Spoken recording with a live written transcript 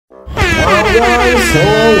guys,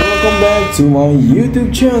 hello, welcome back to my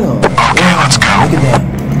YouTube channel. Wow, look at that.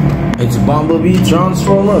 It's Bumblebee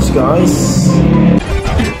Transformers, guys.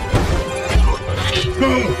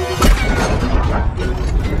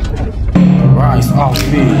 Rise of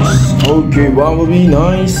Beast. Okay, Bumblebee,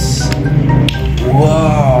 nice.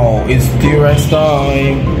 Wow, it's T-Rex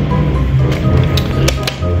time.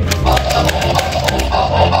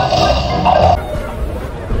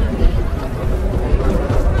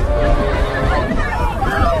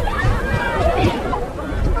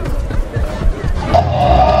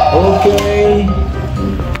 Okay.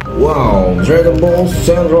 Wow, Dragon Ball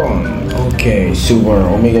Shenron. Okay, Super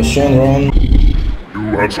Omega Shenron.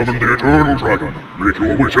 You have summoned the Eternal Dragon. Make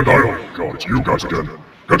your wish and dial. God, it's you guys again.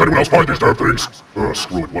 Can't anyone else fight these damn things?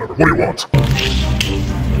 Screw it, whatever. What do you want?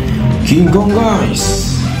 Kingkong,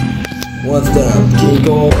 guys. What's that?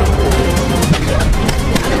 Kingkong.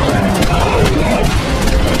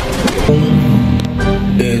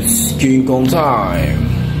 It's Kingkong time.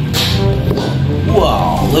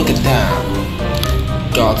 Wow, look at that.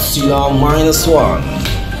 Godzilla -1.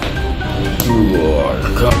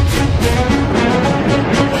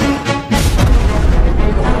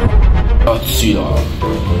 Godzilla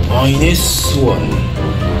 -1.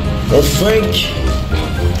 Perfect.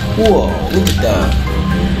 Wow, look at that.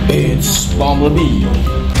 It's Bumblebee.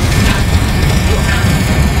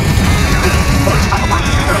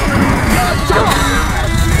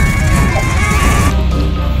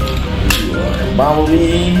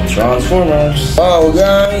 Bumblebee Transformers. Wow,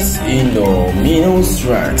 guys, Indominus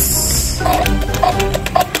Rex.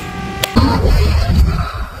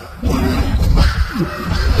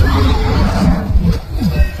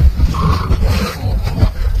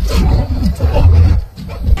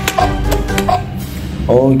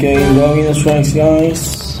 Okay, Indominus Rex, guys.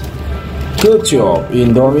 Good job,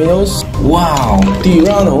 Indominus. Wow,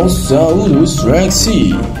 Tyrannosaurus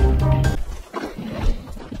Rexy.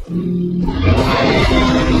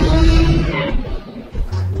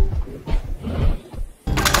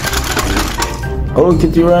 Okay,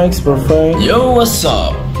 T-Rex, perfect. Yo, what's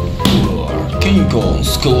up? Kingkong,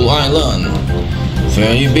 Skull Island.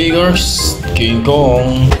 Very bigger,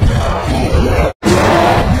 Kingkong.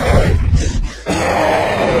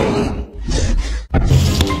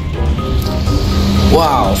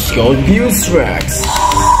 Wow, Scorpius Rex.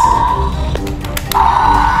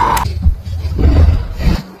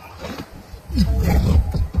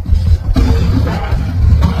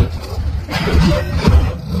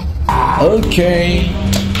 Okay,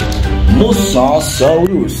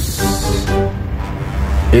 Mosasaurus.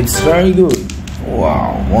 It's very good.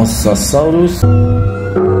 Wow, Mosasaurus.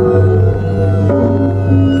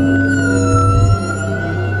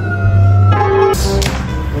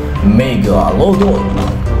 Megalodon.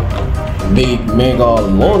 Big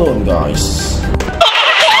Megalodon, guys.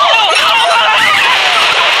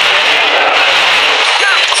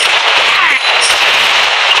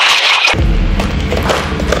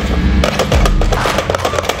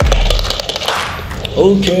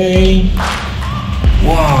 Okay.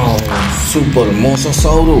 Wow, Super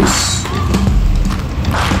Mosasaurus.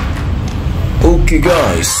 Okay,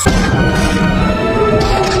 guys.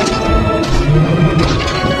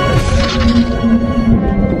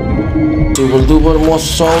 Super Duper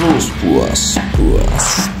Mosasaurus. Puas.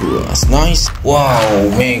 Nice. Wow,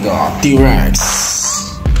 Mega T-Rex.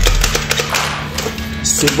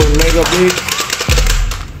 Super Mega Big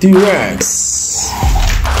T-Rex.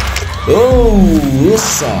 Oh,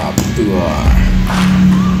 what's up,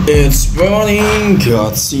 it's burning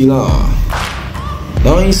Godzilla.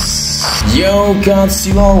 Nice. Yo,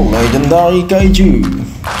 Godzilla Legendary Kaiju.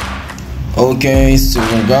 Okay,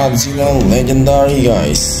 Super Godzilla Legendary,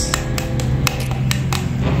 guys.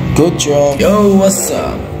 Good job. Yo, what's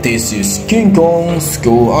up? This is Kingkong,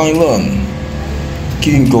 Skull Island.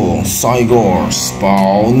 Kingkong, Cygor,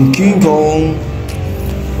 Spawn Kingkong.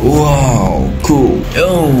 Wow, cool.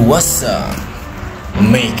 Yo, what's up?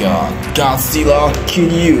 Mega Godzilla kill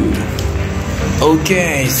you.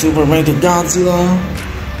 Okay, Super Mega Godzilla.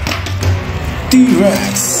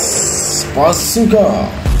 T-Rex Bazooka.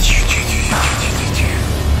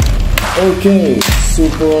 Okay,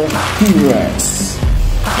 Super T-Rex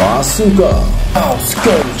Bazooka. Wow,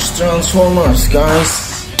 Scourge Transformers,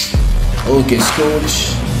 guys. Okay,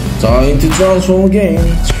 Scourge. Time to transform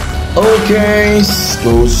again. Okay,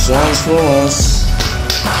 Scourge Transformers.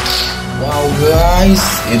 Wow, guys,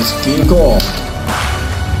 it's Kingkong.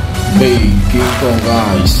 Big Kingkong,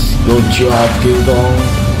 guys. Good job, Kingkong.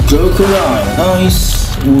 Crocodile,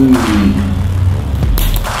 nice. Ooh.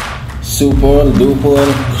 Super duper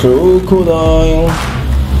crocodile.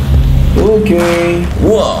 Okay,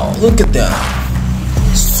 wow, look at that.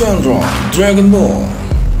 Sandron, Dragon Ball.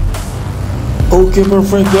 Okay,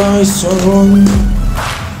 perfect guys, Sandron.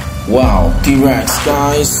 Wow, T-Rex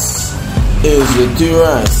guys. Is the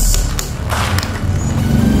T-Rex.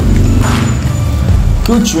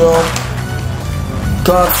 Good job.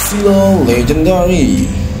 Godzilla Legendary.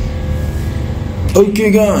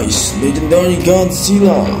 Okay guys, Legendary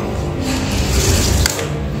Godzilla.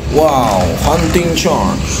 Wow, Hunting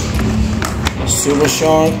Shark. Super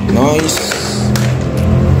Shark, nice.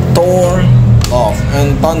 Thor, Love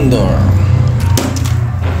and Thunder.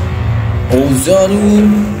 Ozaru,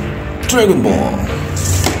 Dragon Ball.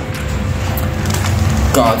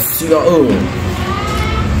 Godzilla Earth.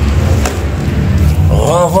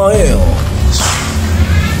 Raphael,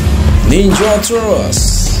 Ninja Taurus,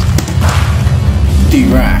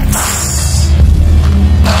 T-Rex.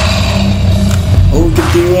 Okay,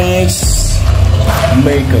 T-Rex.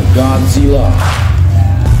 Make a Godzilla.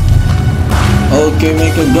 Okay,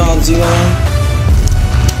 make a Godzilla.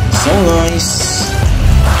 So nice.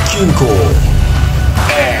 Kingkong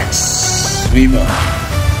X Sweeper.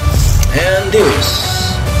 And this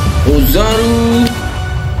Ozaru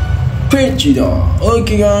Vegeta.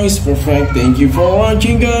 Okay guys, perfect. Thank you for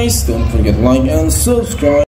watching guys. Don't forget to like and subscribe.